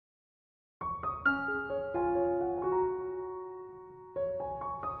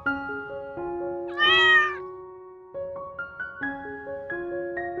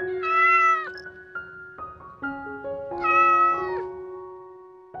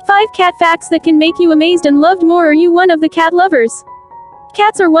5 cat facts that can make you amazed and loved more. Are you one of the cat lovers?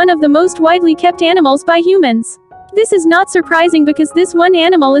 Cats are one of the most widely kept animals by humans. This is not surprising because this one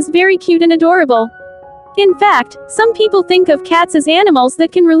animal is very cute and adorable. In fact, some people think of cats as animals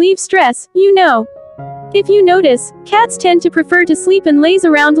that can relieve stress, you know. If you notice, cats tend to prefer to sleep and laze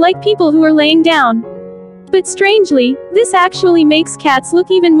around like people who are laying down. But strangely, this actually makes cats look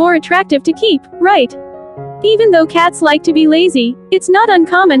even more attractive to keep, right? Even though cats like to be lazy, it's not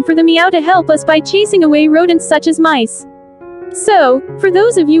uncommon for the meow to help us by chasing away rodents such as mice. So, for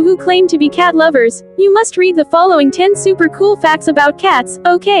those of you who claim to be cat lovers, you must read the following 10 super cool facts about cats,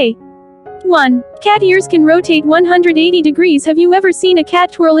 okay? 1. Cat ears can rotate 180 degrees. Have you ever seen a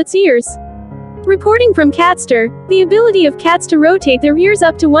cat twirl its ears? Reporting from Catster, the ability of cats to rotate their ears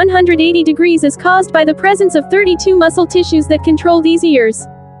up to 180 degrees is caused by the presence of 32 muscle tissues that control these ears.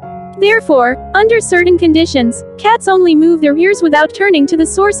 Therefore, under certain conditions, cats only move their ears without turning to the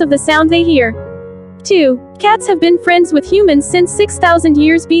source of the sound they hear. 2. Cats have been friends with humans since 6,000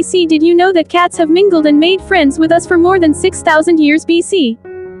 years BC. Did you know that cats have mingled and made friends with us for more than 6,000 years BC?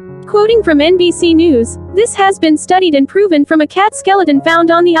 Quoting from NBC News, this has been studied and proven from a cat skeleton found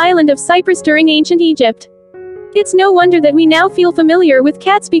on the island of Cyprus during ancient Egypt. It's no wonder that we now feel familiar with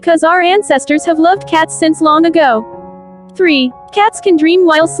cats because our ancestors have loved cats since long ago. 3. Cats can dream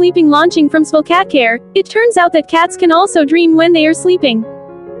while sleeping. Launching from Spellcatcare, it turns out that cats can also dream when they are sleeping.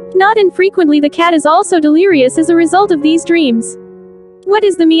 Not infrequently the cat is also delirious as a result of these dreams. What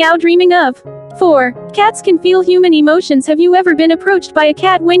is the meow dreaming of? 4. Cats can feel human emotions. Have you ever been approached by a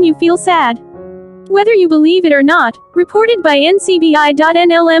cat when you feel sad? Whether you believe it or not, reported by ncbi.nlm.ni.gov,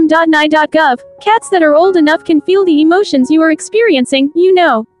 cats that are old enough can feel the emotions you are experiencing, you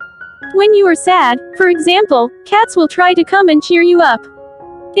know. When you are sad, for example, cats will try to come and cheer you up.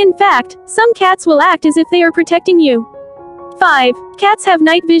 In fact, some cats will act as if they are protecting you. 5. Cats have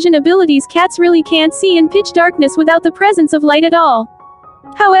night vision abilities. Cats really can't see in pitch darkness without the presence of light at all.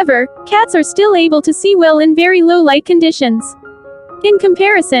 However, cats are still able to see well in very low light conditions. In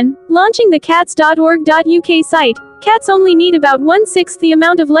comparison, launching the cats.org.uk site, cats only need about 1/6 the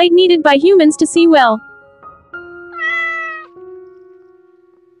amount of light needed by humans to see well.